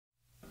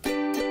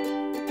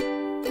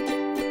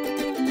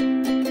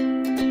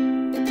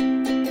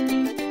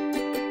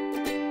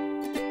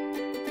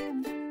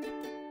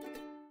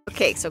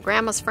Okay, so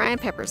Grandma's frying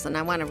peppers, and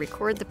I want to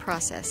record the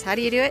process. How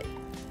do you do it?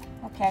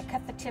 Okay, I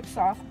cut the tips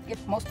off, get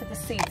most of the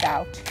seeds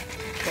out.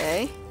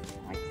 Okay.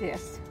 Like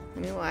this.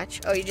 Let me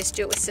watch. Oh, you just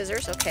do it with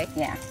scissors? Okay.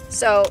 Yeah.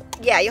 So,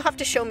 yeah, you'll have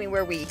to show me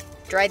where we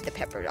dried the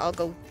pepper. I'll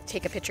go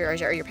take a picture.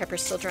 Are your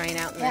peppers still drying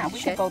out in the Yeah, we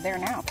shed? can go there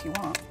now if you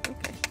want.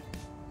 Okay.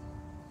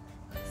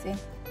 See?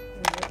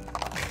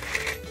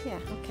 Yeah,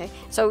 okay.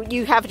 So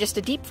you have just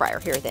a deep fryer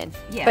here then?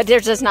 Yes. But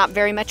there's just not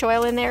very much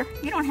oil in there?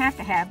 You don't have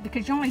to have,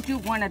 because you only do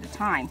one at a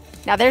time.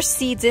 Now there's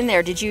seeds in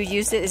there. Did you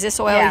use it? Is this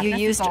oil yeah, you this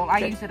used? Is old. I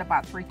use it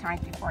about 3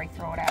 times before I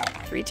throw it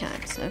out. 3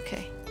 times,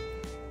 okay.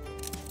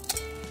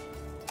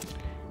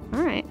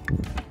 All right.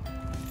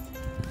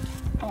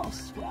 Oh,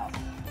 swell.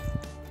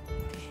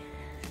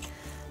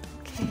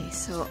 Okay,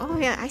 so, oh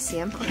yeah, I see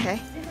them. Okay.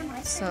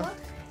 So,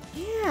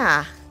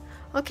 yeah.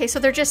 Okay, so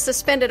they're just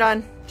suspended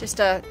on just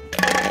a...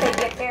 They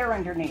get air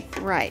underneath.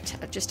 Right,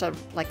 just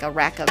like a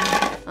rack of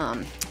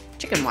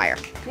chicken wire.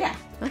 Yeah.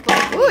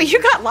 Okay. Ooh, you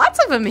got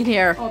lots of them in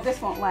here. Oh,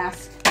 this won't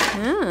last.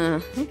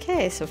 Ah,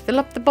 okay, so fill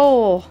up the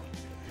bowl.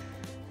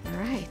 All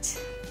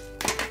right.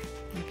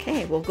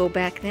 Okay, we'll go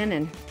back then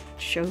and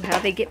show how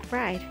they get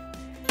fried.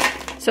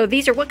 So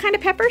these are what kind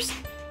of peppers?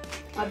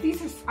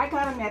 These are, I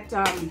got them at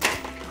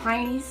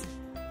Heine's.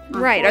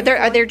 Right, are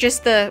there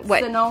just the,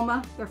 what?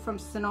 Sonoma. They're from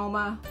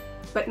Sonoma,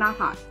 but not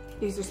hot.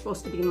 These are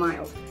supposed to be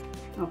mild.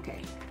 Okay.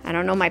 I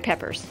don't know my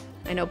peppers.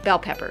 I know bell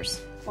peppers.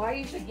 Well, I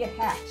usually get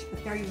hatch,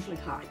 but they're usually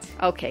hot.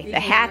 Okay, These the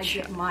hatch.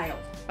 get mild.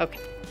 Okay.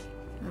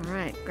 All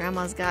right,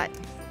 Grandma's got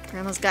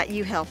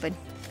you helping.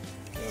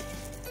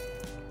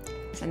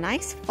 It's a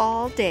nice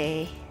fall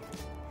day.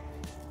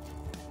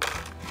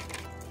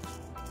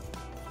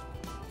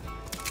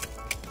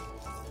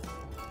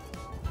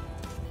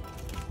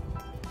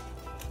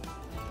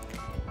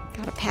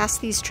 Gotta pass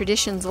these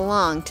traditions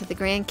along to the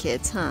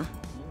grandkids, huh?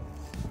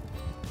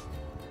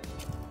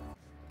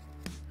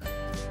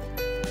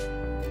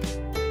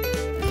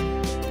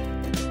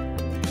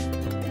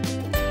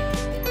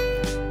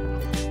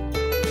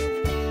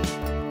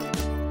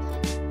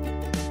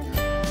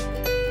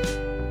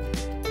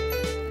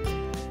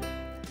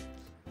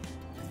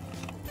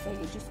 So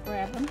you just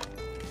grab them,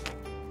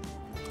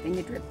 then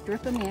you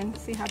drip them in.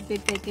 See how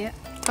big they get?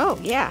 Oh,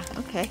 yeah,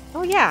 okay.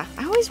 Oh, yeah,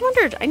 I always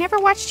wondered. I never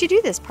watched you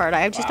do this part.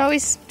 I just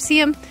always see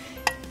them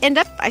end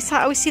up, I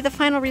always see the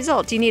final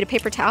result. Do you need a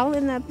paper towel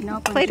in the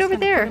plate over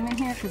there? Put them in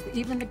here, because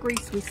even the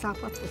grease we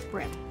sop up with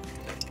bread.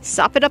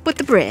 Sop it up with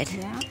the bread.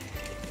 Yeah.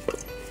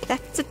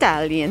 That's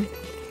Italian.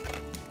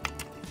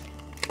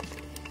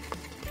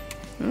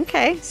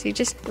 Okay, so you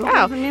just, Don't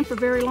wow. leave them in for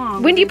very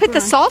long. When do you put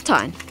the salt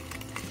on?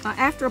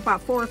 After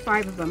about 4 or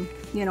 5 of them,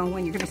 you know,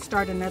 when you're going to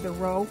start another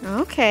row.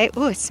 Okay.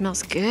 Oh, it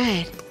smells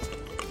good.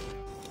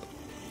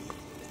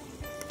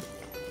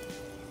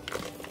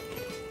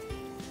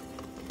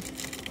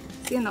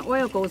 See, and the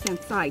oil goes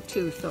inside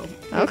too, so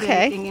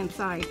okay. anything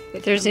inside.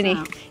 If there's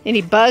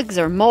any bugs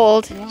or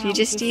mold, yeah, you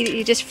just eat it.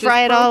 You just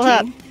fry it all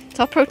up. It's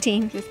all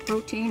protein. Just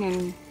protein,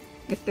 and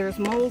if there's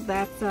mold,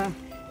 that's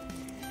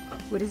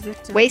what is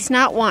it? Waste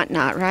not, want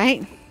not,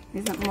 right?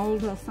 Isn't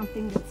mold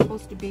something that's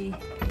supposed to be?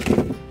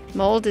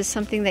 Mold is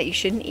something that you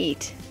shouldn't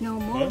eat. No,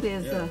 mold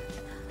is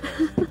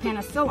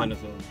penicillin.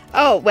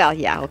 Oh, well,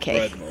 yeah,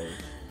 okay. Bread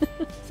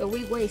mold. So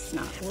we waste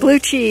not. Blue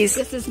cheese.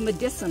 This is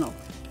medicinal.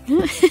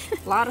 A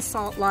lot of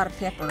salt, a lot of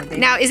pepper.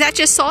 Now, is that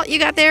just salt you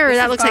got there, or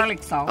that looks garlic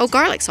like salt? Oh,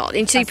 garlic salt.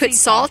 And so you put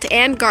salt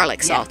and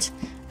garlic salt.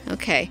 Yeah.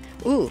 Okay.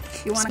 Ooh,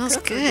 You want smells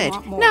to cook or good. you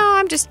want more? No,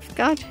 I'm just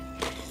God.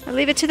 I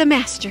leave it to the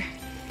master.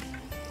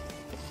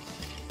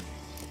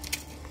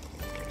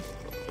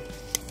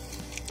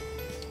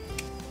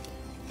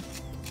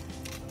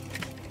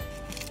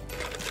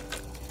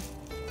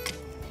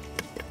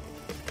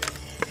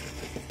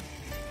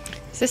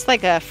 Is this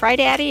like a Fry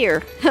Daddy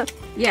or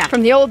Yeah.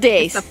 from the old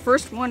days? It's the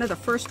first one of the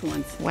first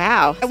ones.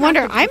 Wow. I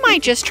wonder, I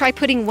might just try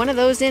putting one of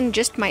those in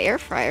just my air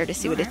fryer to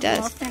see what it Well,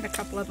 I'll does. send a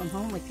couple of them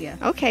home with you.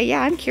 Okay,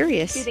 yeah, I'm See,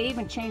 curious. they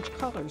even change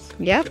colors.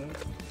 Yep.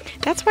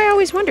 That's why I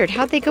always wondered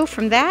how'd they go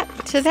from that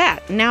to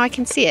that. Now I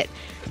can see it.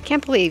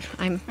 Can't believe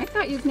I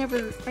thought I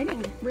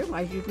didn't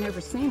realize you've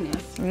never seen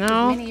this.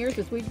 No. As many years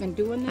as we've been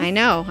doing this. I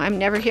know. I'm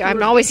never here.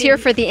 I'm always here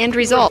for the end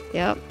result.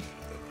 Yep.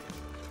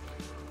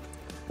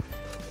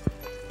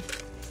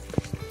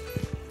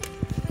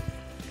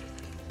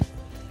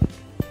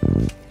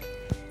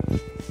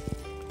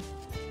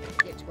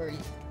 Get to where you.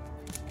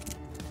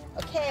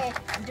 Okay,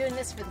 I'm doing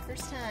this for the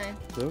first time.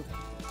 Yep.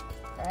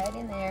 Right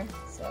in there.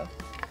 So,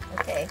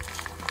 okay,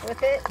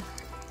 flip it.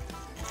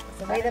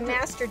 The way the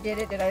master did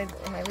it.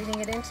 Am I leaving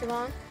it in too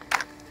long?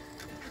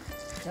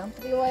 Dump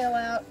the oil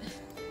out.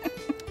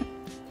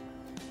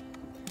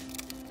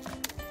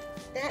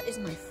 That is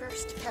my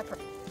first pepper.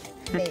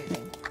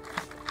 Amazing.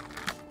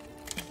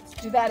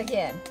 Let's do that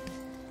again.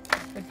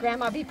 Would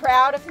Grandma be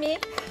proud of me?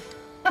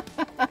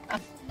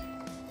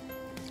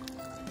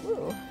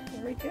 Ooh,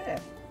 very good.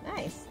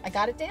 Nice. I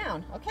got it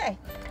down. Okay.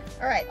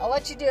 All right, I'll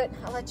let you do it.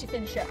 I'll let you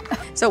finish up.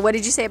 So what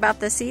did you say about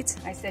the seeds?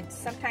 I said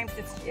sometimes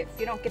if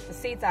you don't get the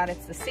seeds out,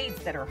 it's the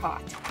seeds that are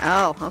hot.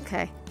 Oh,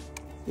 okay.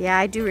 Yeah,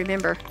 I do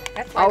remember.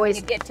 That's why Always.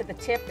 when you get to the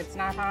tip, it's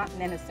not hot,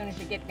 and then as soon as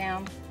you get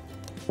down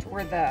to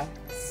where the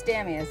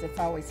stem is, it's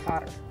always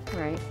hotter.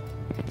 Right.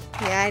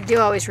 Yeah, I do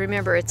always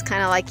remember. It's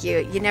kind of like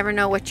you never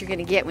know what you're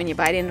going to get when you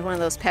bite into one of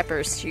those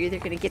peppers. You're either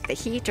going to get the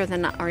heat or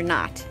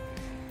not.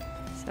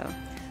 So,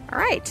 all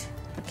right.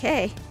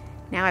 Okay.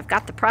 Now I've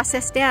got the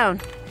process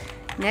down.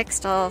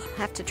 Next, I'll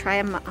have to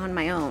try them on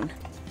my own.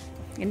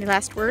 Any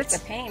last words?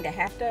 It's a pain to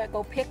have to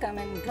go pick them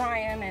and dry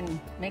them and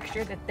make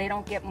sure that they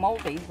don't get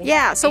moldy.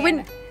 Yeah. So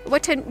when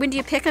do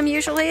you pick them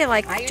usually?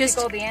 Like I usually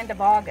go the end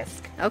of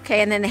August.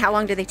 Okay, and then how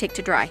long do they take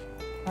to dry?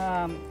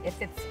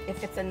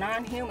 If it's a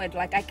non-humid,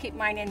 like I keep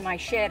mine in my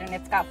shed, and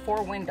it's got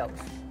 4 windows.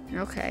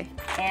 Okay.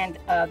 And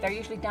they're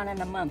usually done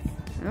in a month.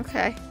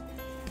 Okay.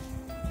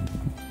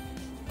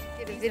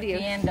 Video.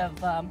 At the end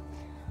of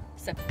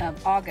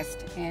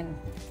August, and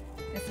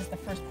this is the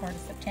first part of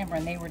September,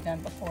 and they were done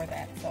before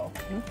that. So.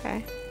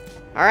 Okay.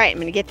 All right, I'm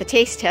gonna get the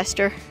taste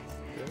tester.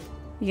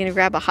 You gonna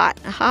grab a hot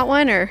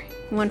one or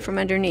one from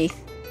underneath?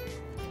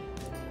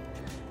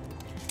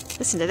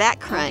 Listen to that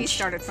crunch. Well, he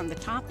started from the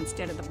top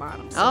instead of the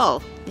bottom. So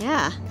oh,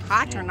 yeah.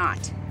 Hot or not?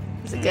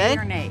 Is it good?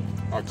 Or nay?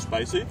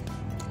 Spicy?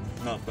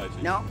 Not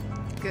spicy. No.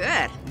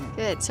 Good.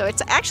 Good. So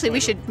it's actually, we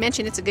should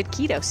mention it's a good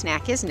keto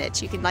snack, isn't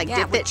it? You can like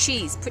dip with it.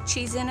 cheese. Put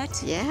cheese in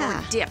it.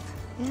 Yeah. Or dip.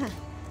 Yeah.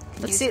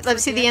 Let's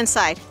use see the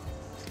inside.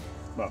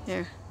 Well.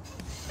 There.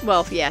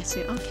 Well, yeah.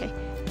 See, okay.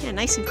 Yeah,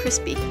 nice and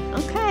crispy.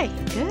 Okay.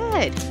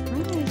 Good.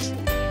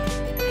 Right.